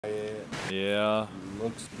It Yeah.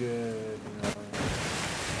 looks good.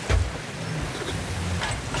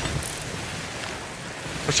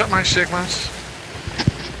 What's up, my Sigmas?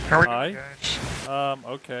 How are Hi. you guys?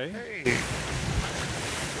 Okay. Hey,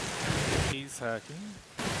 He's hacking.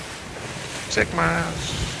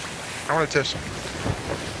 Sigmas. I want to test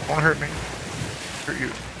something. Don't hurt me. Hurt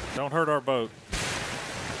you. Don't hurt our boat.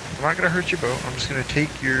 I'm not gonna hurt your boat. I'm just gonna take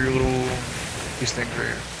your little these things right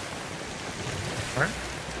here. All right.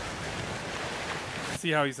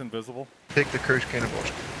 See how he's invisible? Take the cursed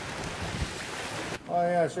cannonballs. Oh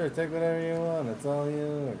yeah, sure. Take whatever you want. It's all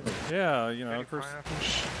you. Yeah, you know, Any of course.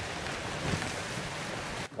 pineapples?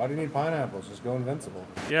 Why do you need pineapples? Just go invincible.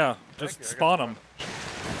 Yeah, just Thank you, I spawn got them.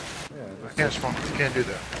 Yeah. I Just can't spawn. You can't do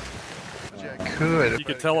that. Yeah, I could. You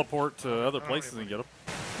could teleport to other places and get them.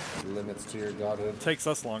 limits to your godhood. Takes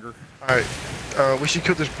us longer. All right. We should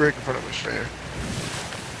kill this brick in front of us right here.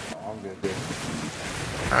 Oh, I'm good, dude.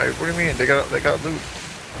 All right. What do you mean? They got loot.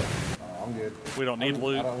 Oh, I'm good. We don't need I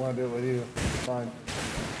loot. don't want to do it with you. It's fine.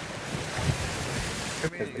 I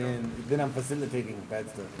mean, Because then I'm facilitating bad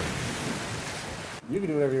stuff. You can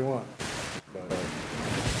do whatever you want. But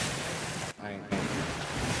I ain't.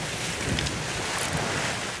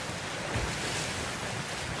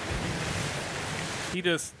 He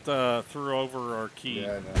just threw over our key.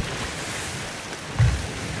 Yeah, I know.